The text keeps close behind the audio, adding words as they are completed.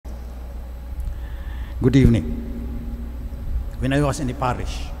Good evening. When I was in the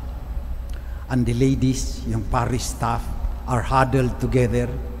parish, and the ladies, yung parish staff, are huddled together,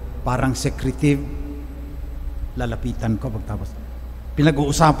 parang secretive, lalapitan ko pagtapos.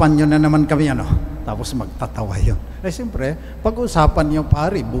 Pinag-uusapan nyo na naman kami, ano? Tapos magtatawa yun. Eh, siyempre, pag-uusapan nyo,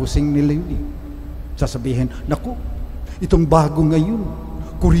 pari, busing nila yun. Sasabihin, naku, itong bago ngayon,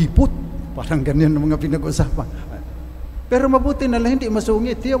 kuripot. Parang ganyan ang mga pinag-uusapan. Pero mabuti na lang, hindi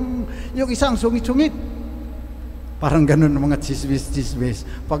masungit. Yung isang sungit-sungit. Parang ganun ang mga chismis-chismis.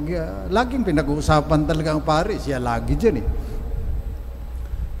 Pag laging pinag-uusapan talaga ang pari, siya lagi dyan eh.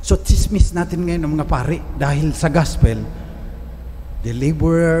 So, chismis natin ngayon ang mga pari. Dahil sa gospel, the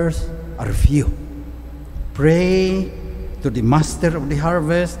laborers are few. Pray to the master of the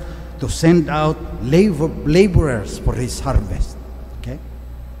harvest to send out laborers for his harvest. Okay?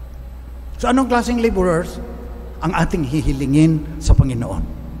 So, anong klaseng laborers ang ating hihilingin sa Panginoon?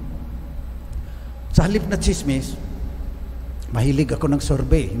 Sa halip na chismis, mahilig ako ng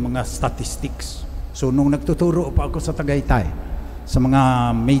survey, mga statistics. So, nung nagtuturo pa ako sa Tagaytay, sa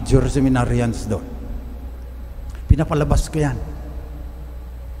mga major seminarians doon, pinapalabas ko yan.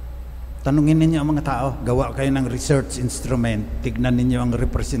 Tanungin ninyo ang mga tao, gawa kayo ng research instrument, tignan ninyo ang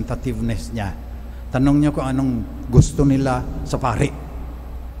representativeness niya. Tanong nyo kung anong gusto nila sa pari.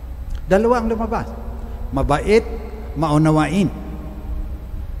 Dalawa ang lumabas. Mabait, maunawain.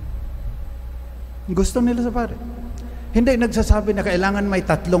 Gusto nila sa pari. Hindi nagsasabi na kailangan may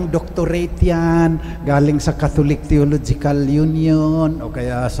 3 doctorate yan, galing sa Catholic Theological Union, o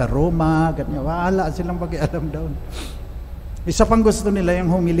kaya sa Roma, ganyan. Wala silang pag-ialam doon. Isa pang gusto nila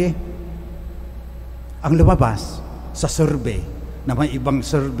yung humili. Ang lumabas sa survey, na may ibang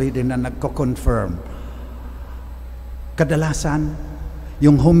survey din na nagko-confirm, kadalasan,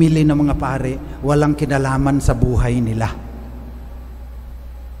 yung humili ng mga pare, walang kinalaman sa buhay nila.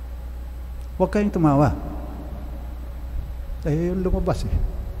 Huwag kayong tumawa. Eh, yung lumabas eh.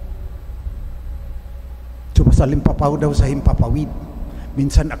 Sa limpapaw daw sa himpapawid.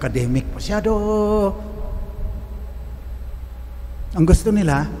 Minsan academic, masyado. Ang gusto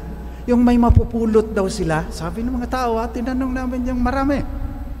nila, yung may mapupulot daw sila, sabi ng mga tao, tinanong namin yung marami.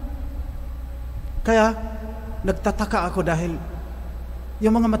 Kaya, nagtataka ako dahil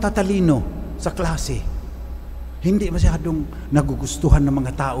yung mga matatalino sa klase, hindi masyadong nagugustuhan ng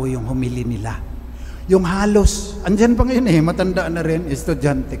mga tao yung humili nila. Yung halos, andyan pa ngayon eh, matanda na rin,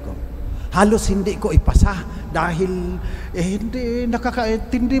 estudyante ko. Halos hindi ko ipasa dahil hindi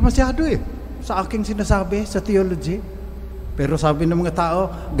nakakaintindi masyado eh sa aking sinasabi sa theology. Pero sabi ng mga tao,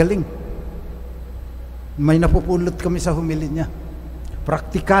 galing. May napupulot kami sa humili niya.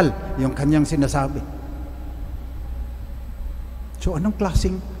 Practical yung kanyang sinasabi. So anong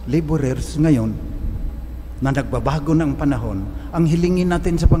klaseng laborers ngayon na nagbabago ng panahon ang hilingin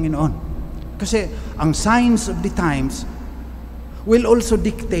natin sa Panginoon? Kasi ang signs of the times will also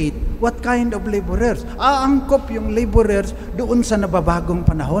dictate what kind of laborers. Aangkop yung laborers doon sa nababagong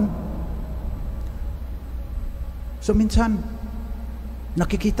panahon. So minsan,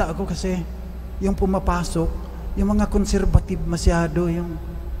 nakikita ako kasi yung pumapasok, yung mga conservative masyado, yung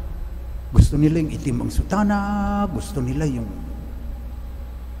gusto nila yung itim ang sutana, gusto nila yung...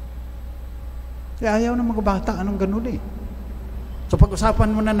 Kaya ayaw ng mga bata, anong ganun eh. So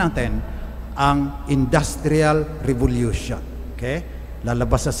pag-usapan muna natin ang Industrial Revolution. Okay?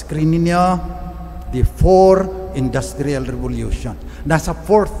 Lalabas sa screen ninyo, the 4 Industrial Revolution. Nasa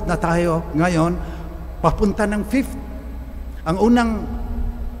 4th na tayo ngayon, papunta ng 5th. Ang unang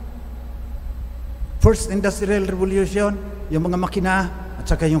First Industrial Revolution, yung mga makina at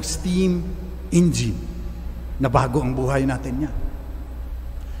saka yung steam engine na bago ang buhay natin yan.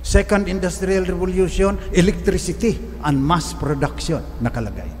 Second Industrial Revolution, electricity and mass production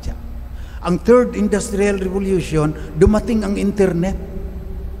nakalagay dyan. Ang Third Industrial Revolution, dumating ang internet,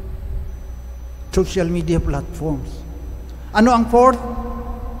 social media platforms. Ano ang fourth?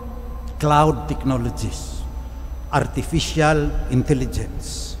 Cloud technologies, artificial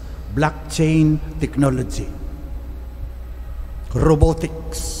intelligence, blockchain technology,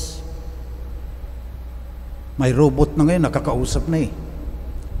 robotics. May robot na ngayon, nakakausap na eh.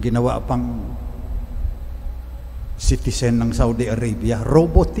 Ginawa pang citizen ng Saudi Arabia.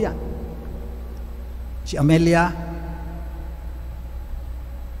 Robot yan. Si Amelia,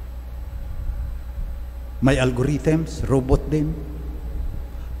 may algorithms, robot din.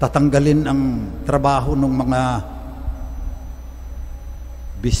 Tatanggalin ang trabaho ng mga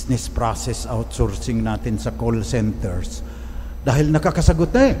business process outsourcing natin sa call centers dahil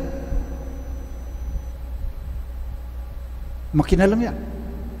nakakasagot na eh. Makina lang yan.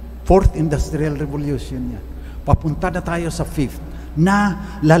 Fourth Industrial Revolution yan. Papunta na tayo sa 5th na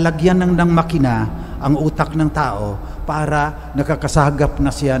lalagyan ng makina ang utak ng tao para nakakasagap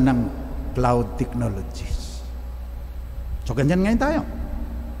na siya ng cloud technologies. So ganyan ngayon tayo.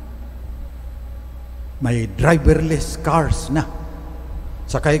 May driverless cars na.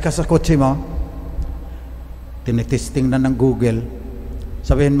 Sakay ka sa kotse mo, tinitesting na ng Google,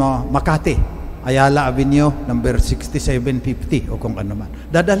 sabihin mo, Makati, Ayala Avenue, number 6750, o kung ano man.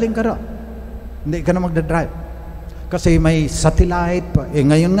 Dadaling ka ro. Hindi ka na magdadrive. Kasi may satellite pa.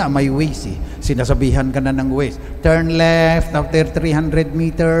 Ngayon nga, may Waze. Sinasabihan ka na ng Waze. Turn left after 300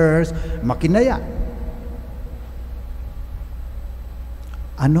 meters. Makinaya.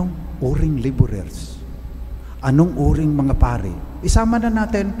 Anong uring laborers? Anong uring mga pare? Isama na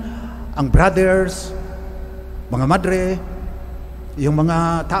natin ang brothers, mga madre, yung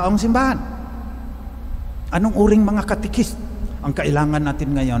mga taong simbahan. Anong uring mga katikist ang kailangan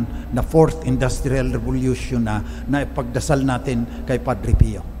natin ngayon na Fourth Industrial Revolution na ipagdasal natin kay Padre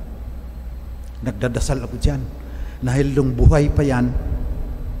Pio? Nagdadasal ako dyan. Dahil nung buhay pa yan,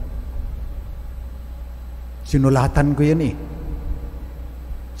 sinulatan ko yan eh.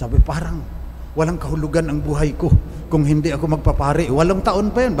 Sabi, parang walang kahulugan ang buhay ko kung hindi ako magpapare. 8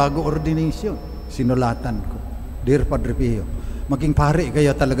 taon pa yan bago ordination. Sinulatan ko. Dear Padre Pio, maging pare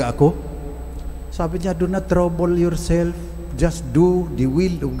kaya talaga ako? Sabi niya, do not trouble yourself. Just do the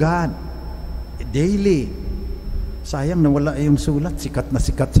will of God. Daily. Sayang na wala yung sulat. Sikat na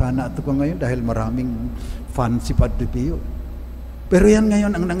sikat sana ito ko ngayon dahil maraming fan si Padre Pio. Pero yan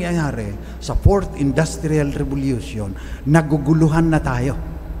ngayon ang nangyayari sa Fourth Industrial Revolution. Naguguluhan na tayo.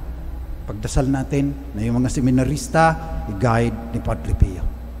 Pagdasal natin na yung mga seminarista, i-guide ni Padre Pio.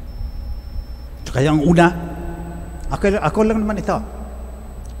 Kaya ang una, ako lang naman ito.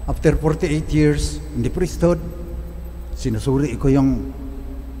 After 48 years in the priesthood, sinusuri ko yung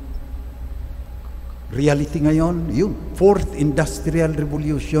reality ngayon, yung Fourth Industrial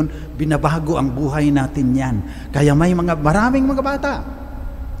Revolution, binabago ang buhay natin yan. Kaya may maraming mga bata,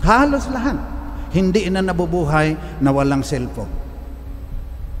 halos lahat, hindi na nabubuhay na walang cellphone.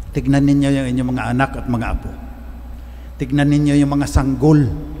 Tignan ninyo yung inyong mga anak at mga apo. Tignan ninyo yung mga sanggol.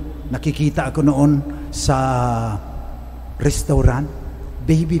 Nakikita ako noon sa restaurant.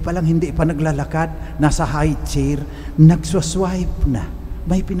 Baby pa lang, hindi pa naglalakad, nasa high chair, nagswaswipe na.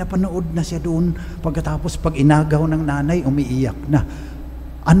 May pinapanood na siya doon. Pagkatapos pag inagaw ng nanay, umiiyak na.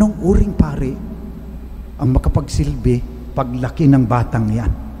 Anong uring pare ang makapagsilbi paglaki ng batang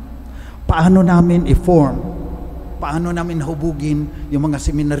yan? Paano namin i-form? Paano namin hubugin yung mga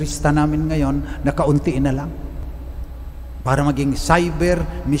seminarista namin ngayon na kaunti na lang? Para maging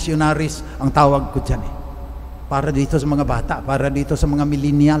cyber missionaries ang tawag ko dyan eh. Para dito sa mga bata, para dito sa mga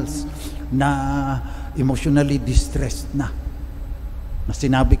millennials na emotionally distressed na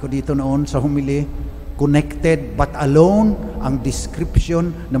sinabi ko dito noon sa homily, connected but alone ang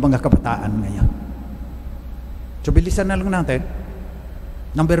description ng mga kabataan ngayon. So bilisan na lang natin.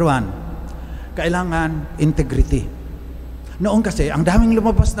 Number 1, kailangan integrity. Noon kasi, ang daming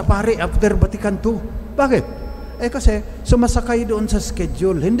lumabas na pare after Vatican II. Bakit? Kasi sumasakay doon sa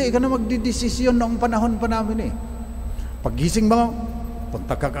schedule. Hindi ka na magdidesisyon noong panahon pa namin eh. Paggising mo,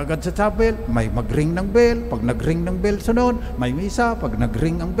 punta ka agad sa chapel, may mag-ring ng bell. Pag nag-ring ng bell sunod, may misa. Pag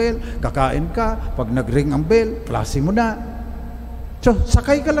nag-ring ang bell, kakain ka. Pag nag-ring ang bell, klase mo na. So,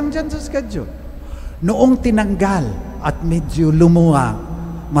 sakay ka lang dyan sa schedule. Noong tinanggal at medyo lumuwag,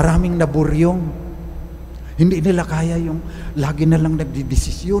 maraming naburyong. Hindi nila kaya yung lagi na lang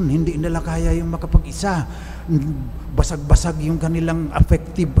nagdidesisyon. Hindi nila kaya yung makapag-isa. Basag-basag yung kanilang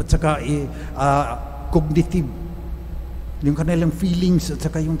affective at saka cognitive. Yung kanilang feelings at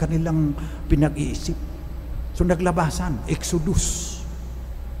saka yung kanilang pinag-iisip. So naglabasan, exodus.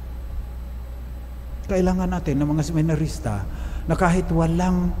 Kailangan natin ng mga seminarista na kahit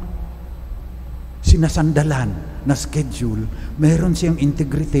walang sinasandalan na schedule, meron siyang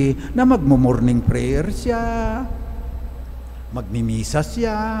integrity na magmo-morning prayer siya, magmimisa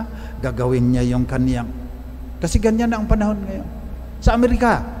siya, gagawin niya yung kaniyang. Kasi ganyan na ang panahon ngayon. Sa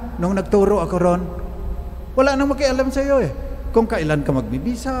Amerika, nung nagturo ako ron, wala nang makialam sa iyo eh. Kung kailan ka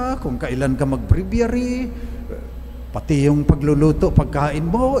magbibisa, kung kailan ka mag-breviary, pati yung pagluluto, pagkain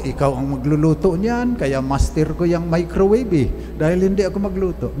mo, ikaw ang magluluto niyan. Kaya master ko yung microwave eh. Dahil hindi ako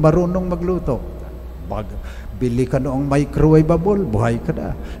magluto, marunong magluto. Bili ka noong microwavable, buhay ka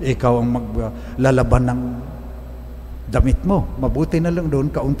na. Ikaw ang maglalaban ng damit mo. Mabuti na lang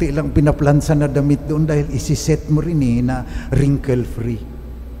doon, kaunti lang pinaplansa na damit doon dahil isiset mo rin eh na wrinkle-free.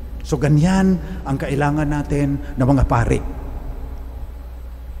 So ganyan ang kailangan natin ng mga pare.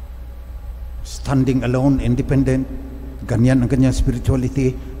 Standing alone, independent, ganyan ang kanyang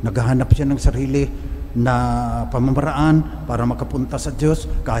spirituality, naghahanap siya ng sarili, na pamamaraan para makapunta sa Diyos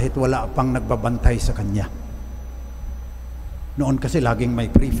kahit wala pang nagbabantay sa Kanya. Noon kasi laging may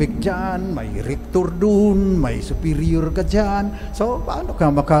prefect dyan, may rector dun, may superior ka dyan. So, paano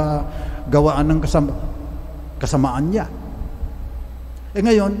ka makagawaan ng kasamaan niya?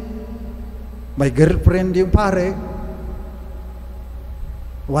 Ngayon, may girlfriend yung pare,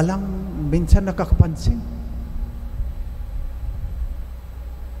 walang minsan nakakapansin.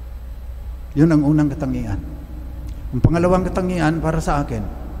 Yun ang unang katangian. Ang pangalawang katangian para sa akin,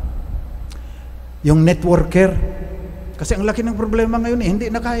 yung networker. Kasi ang laki ng problema ngayon hindi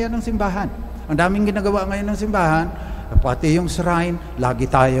na kaya ng simbahan. Ang daming ginagawa ngayon ng simbahan, pati yung shrine, lagi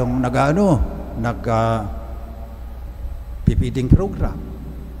tayong pipiding program.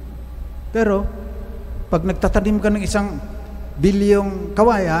 Pero, pag nagtatanim ka ng 1 bilyong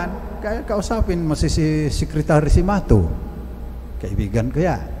kawayan, kaya kausapin mo si Secretary Simato. Kaibigan ko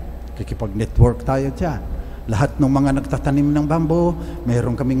yan. Kikipag-network tayo dyan. Lahat ng mga nagtatanim ng bamboo,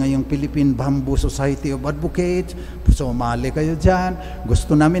 mayroon kami ngayong Philippine Bamboo Society of Advocates, sumali kayo dyan.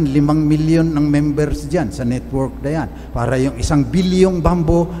 Gusto namin 5 milyon ng members dyan sa network na yan. Para yung 1 bilyong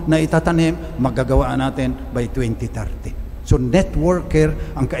bamboo na itatanim, magagawa natin by 2030. So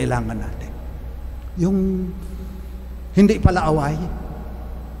networker ang kailangan natin. Yung hindi pala away,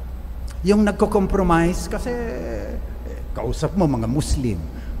 yung nagko-compromise kasi kausap mo mga Muslim,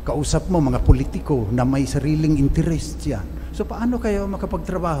 kausap mo mga politiko na may sariling interest yan. So paano kayo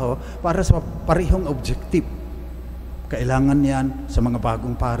makapagtrabaho para sa parehong objective? Kailangan yan sa mga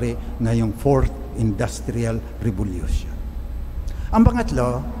bagong pare ngayong 4th Industrial Revolution. Ang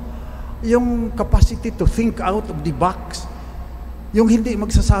pangatlo, yung capacity to think out of the box. Yung hindi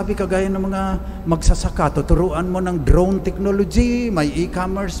magsasabi kagaya ng mga magsasaka, tuturuan mo ng drone technology, may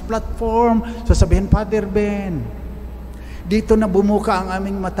e-commerce platform, sasabihin, Father Ben, dito na bumuka ang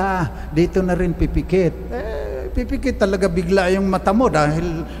aming mata, dito na rin pipikit. Pipikit talaga bigla yung mata mo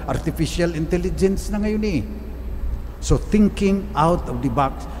dahil artificial intelligence na ngayon eh. So thinking out of the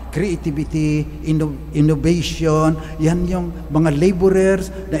box, creativity, innovation, yan yung mga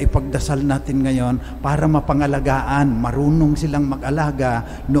laborers na ipagdasal natin ngayon para mapangalagaan, marunong silang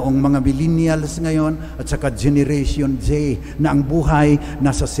mag-alaga noong mga millennials ngayon at saka Generation Z na ang buhay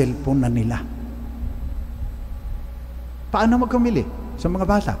nasa cellphone na nila. Paano magkamili sa mga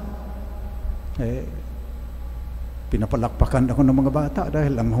bata? Pinapalakpakan ako ng mga bata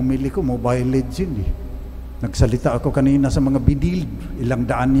dahil ang humili ko Mobile Legend eh. Nagsalita ako kanina sa mga bidil,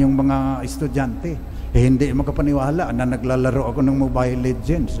 100 yung mga estudyante. Hindi makapaniwala na naglalaro ako ng Mobile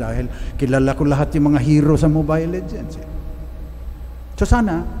Legends dahil kilala ko lahat yung mga hero sa Mobile Legends. So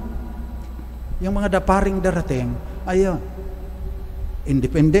sana, yung mga daparing darating, ayun,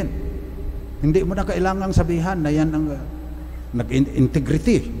 independent. Hindi mo na kailangang sabihan na yan ang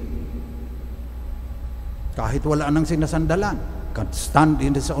nag-integrity. Kahit wala nang sinasandalan, can stand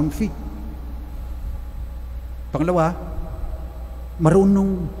in his own feet. Pangalawa,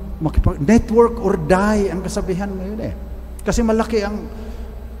 marunong network or die ang kasabihan ngayon eh. Kasi malaki ang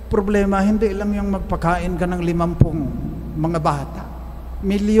problema, hindi lang yung magpakain ka ng 50 mga bata.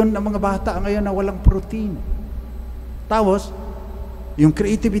 Milyon na mga bata ngayon na walang protein. Tapos, yung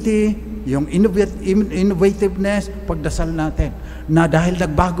creativity, yung innovativeness, pagdasal natin, na dahil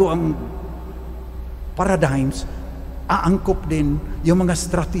nagbago ang paradigms, aangkop din yung mga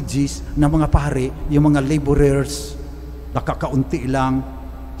strategies ng mga pare, yung mga laborers, nakakaunti lang.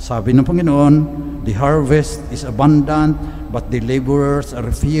 Sabi ng Panginoon, the harvest is abundant, but the laborers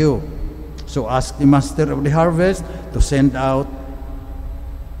are few. So ask the master of the harvest to send out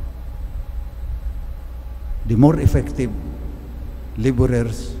the more effective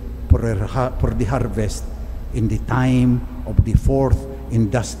laborers for the harvest in the time of the 4th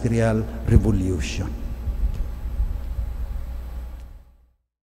Industrial Revolution.